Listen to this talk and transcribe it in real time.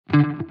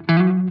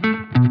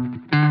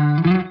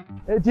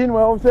18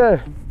 well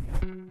said.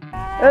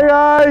 Hey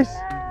guys,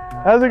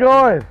 how's it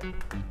going?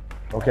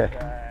 Okay.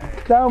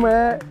 Ciao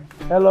man.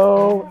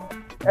 Hello.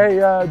 Hey,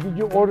 did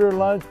you order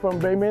lunch from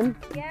Bayman?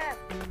 Yes,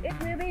 it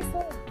will be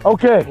soon.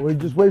 Okay, we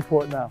just wait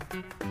for it now.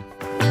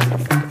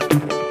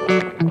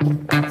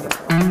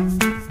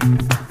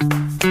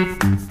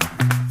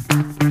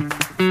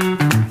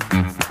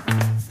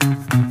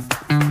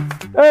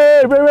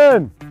 Hey,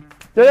 Bayman.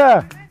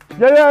 Yeah.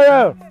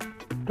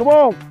 Come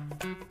on.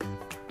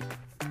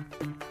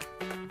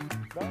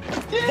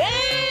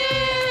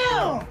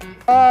 Damn!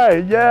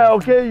 Alright, yeah,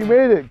 okay, you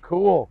made it.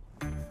 Cool.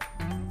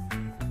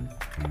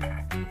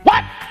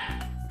 What?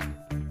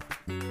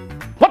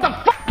 What the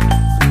fuck?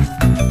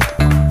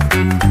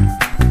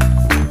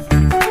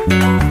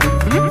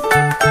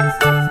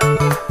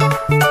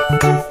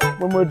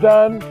 When we're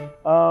done,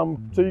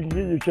 so you can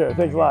get your chair.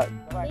 Thanks a lot.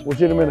 We'll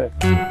see you in a minute.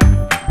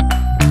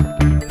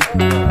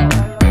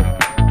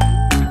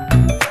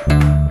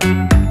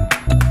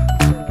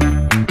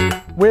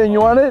 Wayne,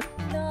 you want it?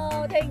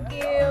 No, thank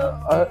you.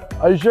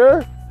 Are you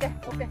sure? Okay,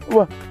 okay.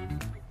 Well,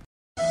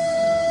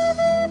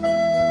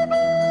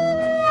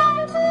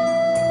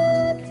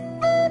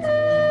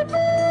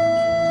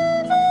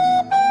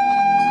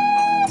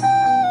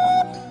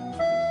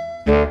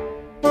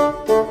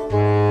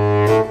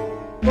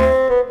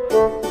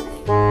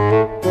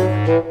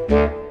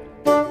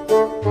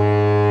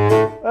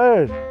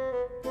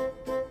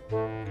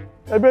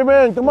 Hey, big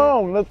man, come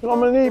on. Let's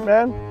come and eat,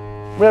 man.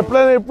 We have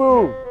plenty of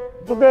food.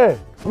 It's okay.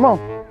 Come on.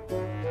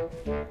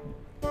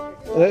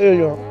 There you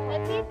go.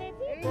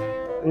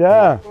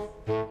 Yeah.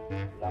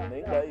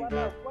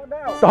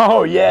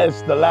 Oh,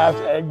 yes, the last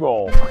egg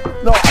roll.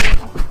 No.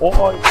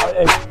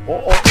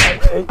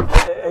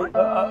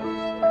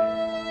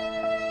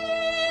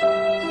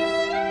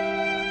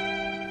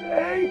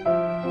 Hey.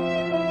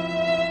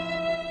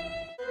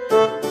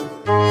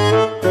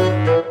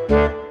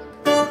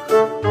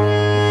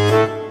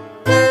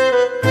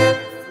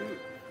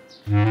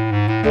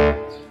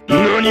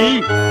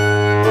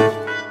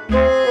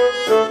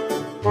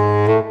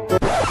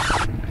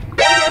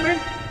 NANI?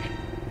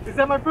 Is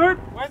that my food?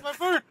 Where's my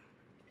food?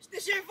 Is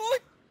this your food?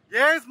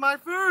 Yes, my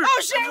food.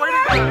 Oh shit! I'm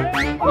waiting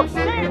for it. Oh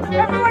shit!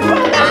 Everyone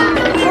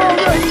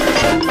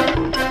go!